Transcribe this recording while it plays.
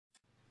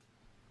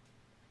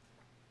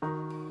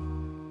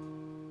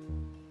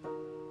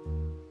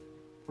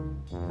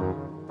Take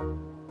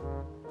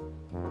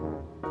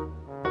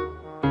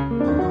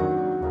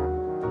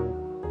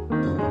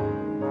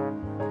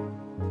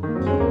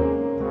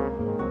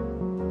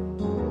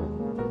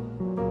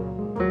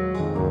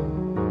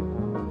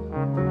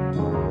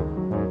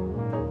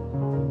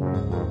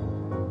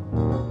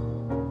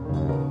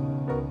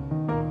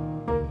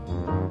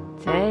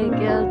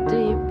a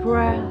deep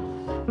breath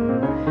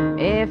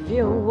if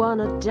you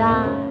wanna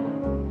dive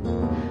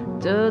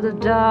to the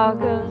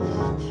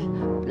darkest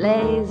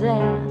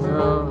places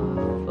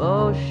of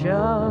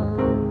ocean.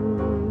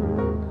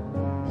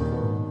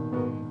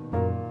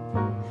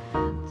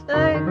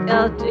 Take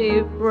a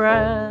deep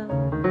breath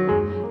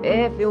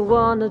if you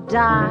wanna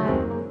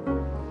dive.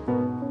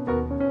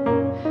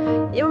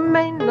 You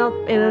may not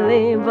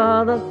believe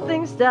all the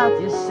things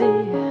that you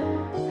see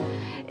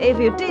if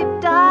you deep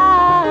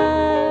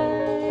dive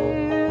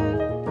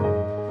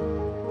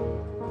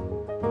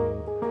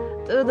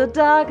to the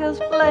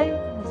darkest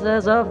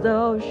places of the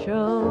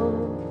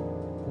ocean.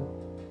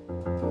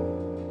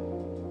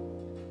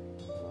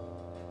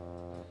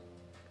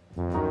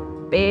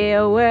 Be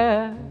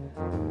aware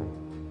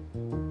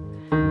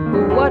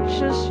who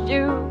watches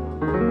you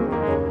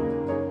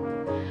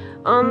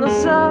on the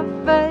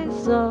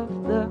surface of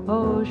the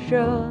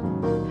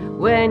ocean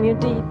when you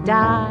deep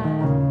dive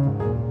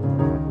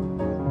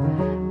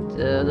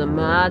to the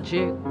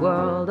magic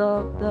world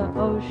of the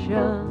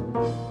ocean.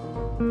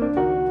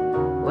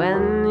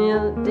 When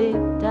you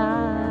deep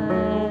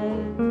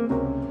dive,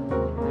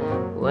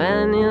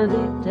 when you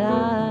deep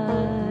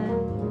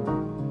dive,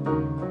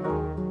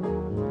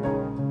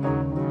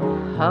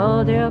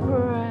 hold your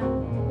breath.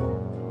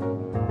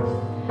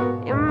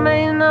 You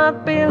may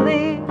not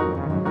believe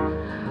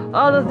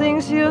all the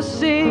things you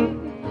see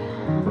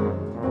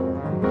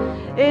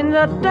in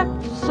the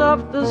depths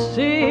of the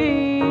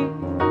sea.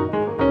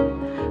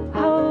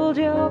 Hold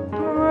your breath.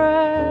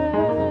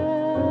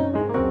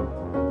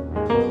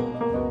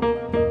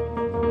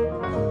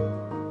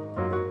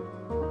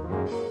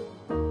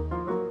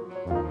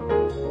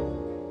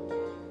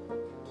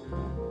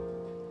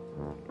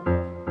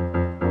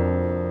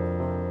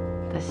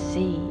 The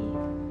sea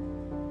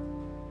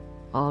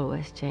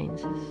always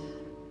changes.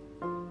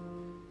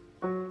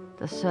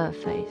 The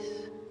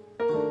surface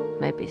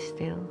may be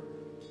still.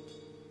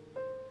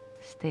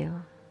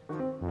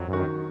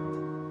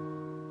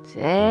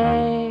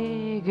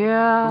 Take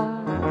a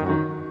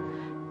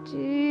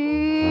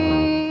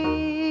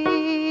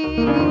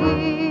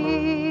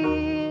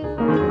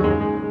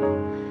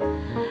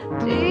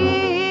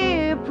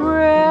deep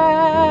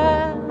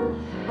breath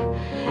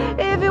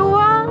if you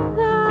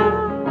wanna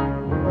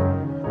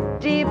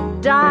deep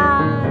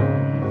dive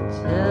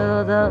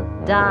to the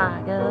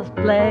darkest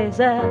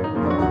places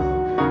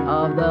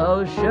of the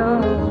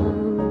ocean,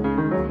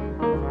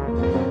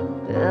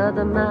 to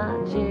the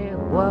magic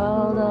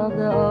world of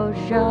the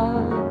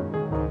ocean,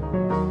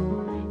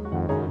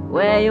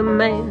 where you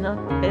may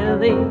not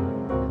believe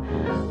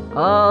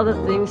all the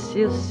things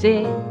you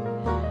see,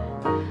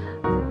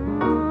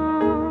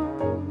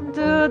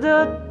 to the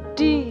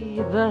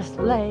deepest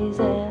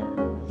places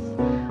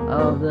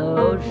of the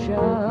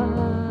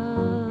ocean.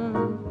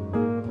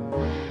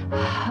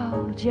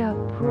 Hold your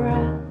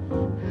breath,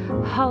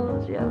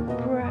 hold your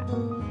breath.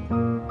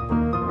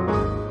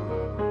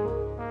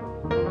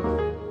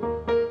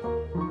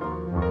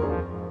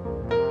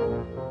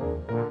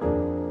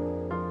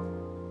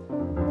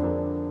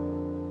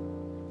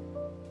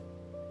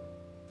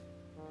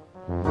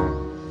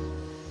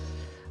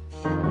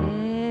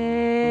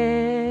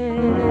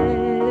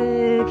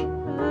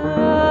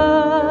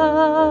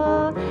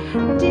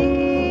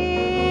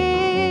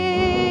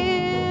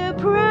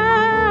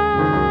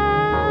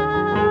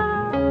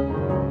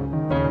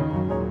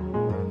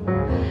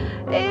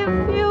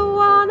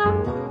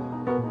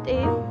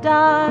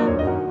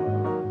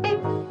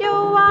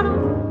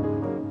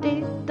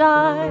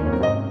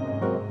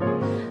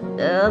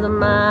 To the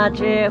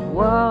magic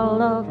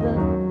world of the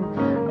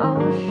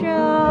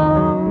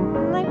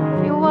ocean,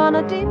 if you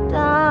wanna deep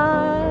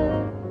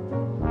dive,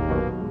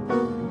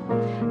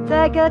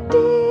 take a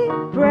deep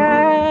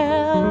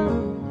breath,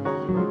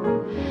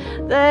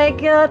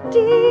 take a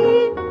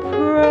deep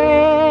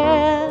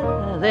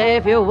breath,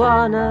 if you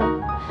wanna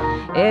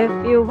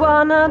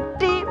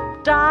deep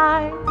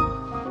dive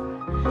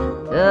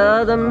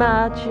to the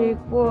magic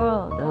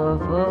world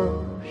of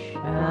ocean.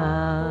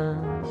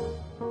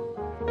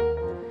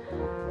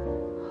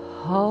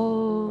 Hold